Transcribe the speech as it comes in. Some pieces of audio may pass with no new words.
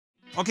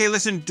Okay,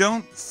 listen,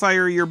 don't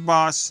fire your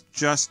boss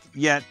just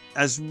yet.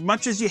 As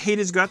much as you hate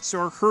his guts,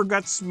 or her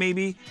guts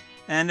maybe,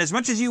 and as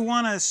much as you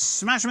want to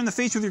smash him in the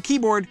face with your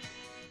keyboard,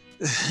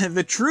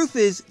 the truth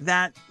is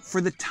that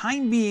for the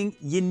time being,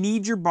 you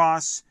need your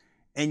boss,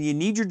 and you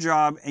need your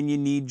job, and you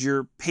need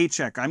your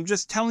paycheck. I'm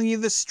just telling you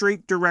the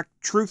straight, direct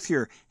truth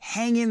here.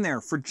 Hang in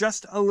there for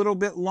just a little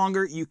bit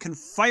longer. You can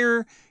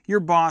fire your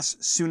boss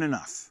soon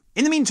enough.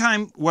 In the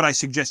meantime, what I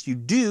suggest you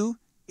do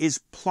is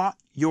plot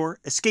your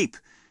escape.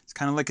 It's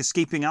kind of like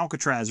escaping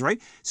Alcatraz,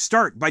 right?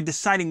 Start by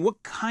deciding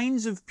what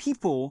kinds of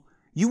people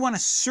you want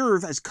to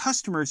serve as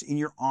customers in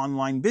your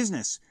online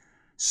business.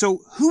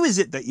 So who is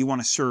it that you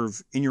want to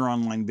serve in your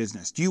online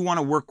business? Do you want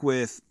to work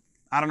with,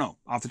 I don't know,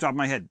 off the top of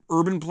my head,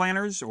 urban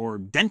planners or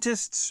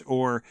dentists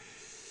or,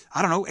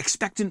 I don't know,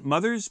 expectant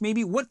mothers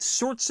maybe? What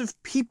sorts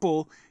of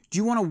people do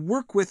you want to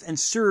work with and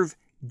serve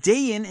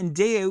day in and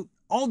day out,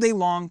 all day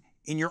long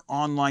in your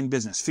online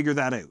business? Figure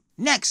that out.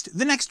 Next,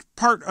 the next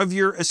part of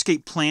your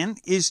escape plan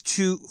is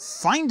to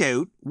find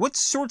out what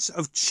sorts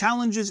of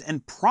challenges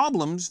and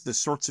problems the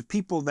sorts of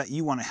people that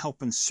you want to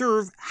help and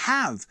serve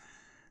have.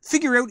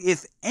 Figure out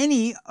if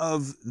any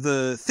of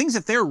the things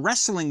that they're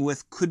wrestling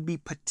with could be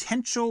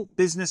potential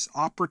business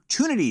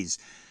opportunities.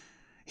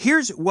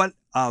 Here's what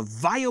a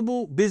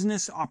viable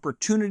business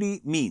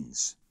opportunity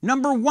means.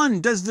 Number one,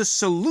 does the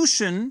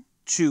solution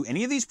to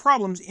any of these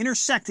problems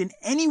intersect in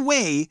any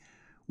way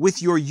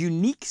with your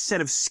unique set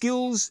of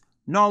skills,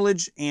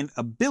 knowledge, and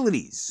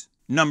abilities?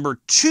 Number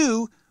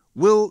two,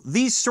 will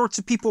these sorts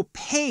of people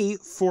pay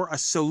for a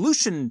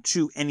solution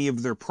to any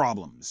of their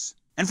problems?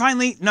 And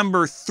finally,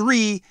 number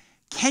three,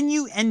 can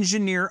you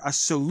engineer a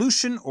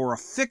solution or a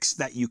fix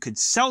that you could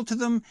sell to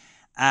them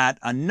at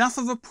enough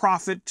of a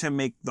profit to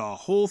make the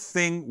whole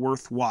thing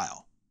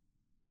worthwhile?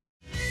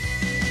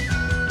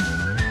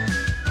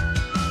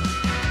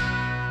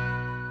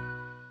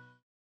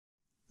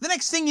 The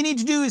next thing you need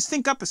to do is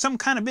think up some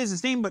kind of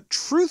business name, but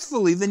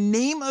truthfully, the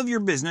name of your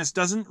business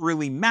doesn't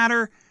really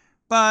matter.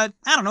 But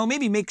I don't know,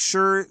 maybe make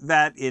sure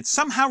that it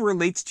somehow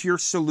relates to your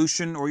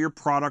solution or your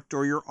product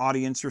or your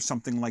audience or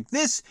something like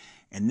this.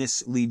 And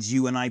this leads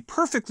you and I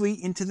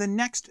perfectly into the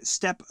next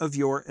step of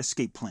your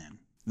escape plan.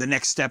 The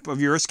next step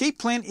of your escape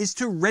plan is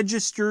to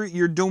register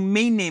your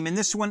domain name. And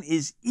this one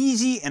is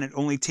easy, and it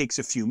only takes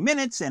a few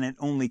minutes, and it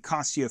only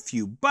costs you a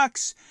few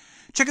bucks.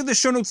 Check out the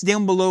show notes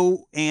down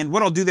below, and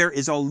what I'll do there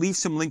is I'll leave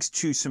some links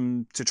to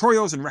some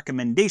tutorials and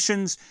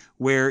recommendations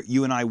where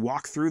you and I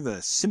walk through the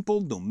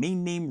simple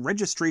domain name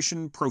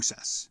registration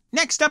process.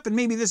 Next up, and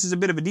maybe this is a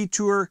bit of a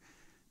detour,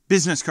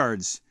 business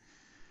cards.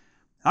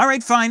 All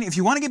right, fine. If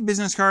you want to get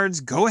business cards,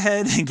 go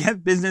ahead and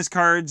get business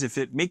cards if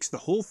it makes the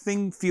whole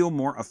thing feel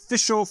more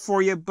official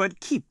for you, but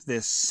keep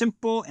this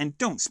simple and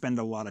don't spend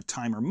a lot of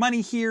time or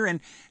money here, and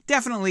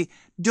definitely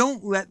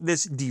don't let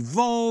this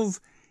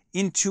devolve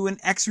into an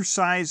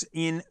exercise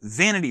in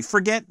vanity.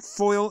 Forget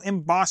foil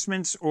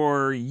embossments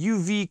or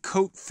UV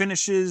coat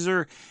finishes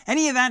or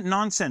any of that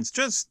nonsense.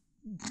 Just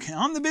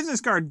on the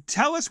business card,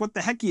 tell us what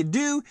the heck you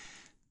do,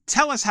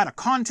 tell us how to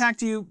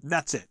contact you,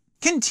 that's it.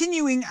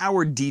 Continuing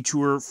our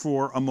detour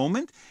for a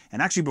moment,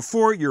 and actually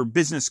before your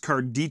business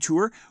card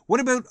detour, what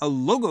about a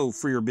logo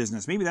for your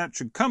business? Maybe that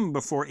should come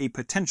before a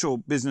potential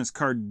business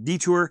card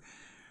detour.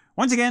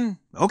 Once again,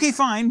 okay,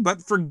 fine,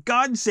 but for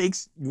God's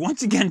sakes,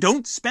 once again,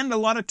 don't spend a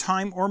lot of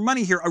time or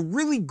money here. A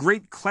really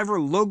great, clever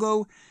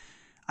logo,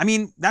 I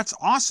mean, that's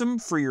awesome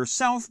for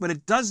yourself, but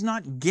it does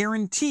not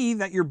guarantee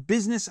that your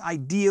business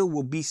idea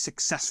will be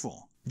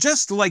successful.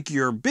 Just like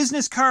your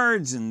business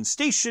cards and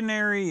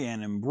stationery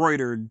and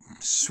embroidered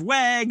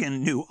swag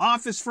and new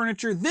office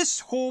furniture,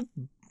 this whole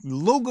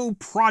logo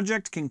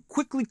project can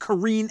quickly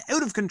careen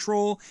out of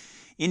control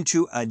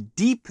into a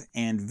deep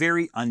and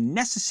very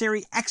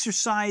unnecessary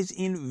exercise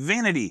in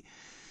vanity.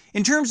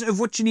 In terms of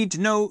what you need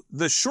to know,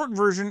 the short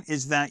version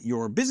is that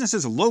your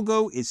business's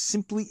logo is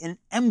simply an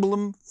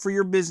emblem for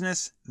your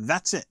business.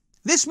 That's it.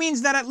 This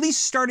means that at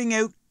least starting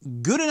out,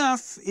 good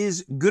enough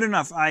is good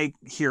enough. I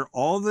hear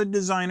all the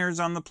designers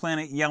on the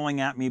planet yelling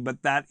at me,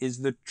 but that is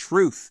the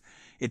truth.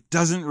 It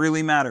doesn't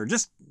really matter.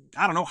 Just,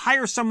 I don't know,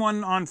 hire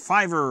someone on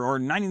Fiverr or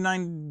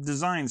 99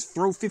 Designs,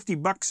 throw 50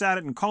 bucks at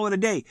it and call it a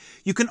day.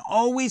 You can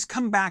always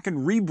come back and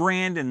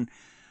rebrand and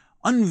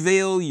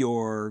unveil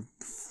your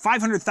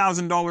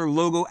 $500,000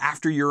 logo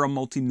after you're a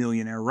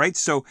multimillionaire, right?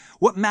 So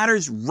what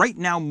matters right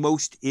now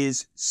most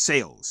is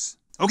sales.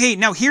 Okay,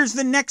 now here's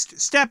the next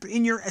step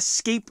in your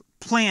escape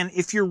plan.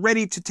 If you're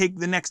ready to take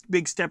the next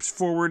big steps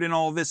forward in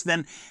all of this,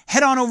 then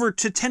head on over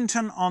to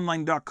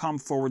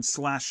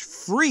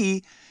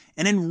 10tononline.com/free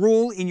and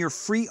enroll in your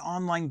free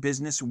online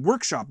business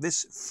workshop.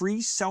 This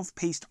free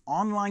self-paced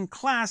online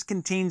class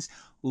contains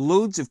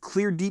loads of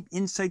clear, deep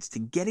insights to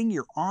getting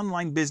your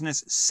online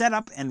business set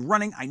up and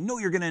running. I know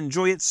you're going to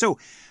enjoy it. So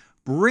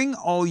bring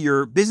all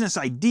your business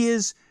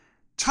ideas,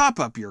 top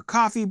up your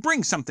coffee,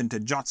 bring something to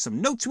jot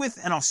some notes with,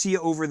 and I'll see you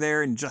over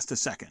there in just a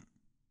second.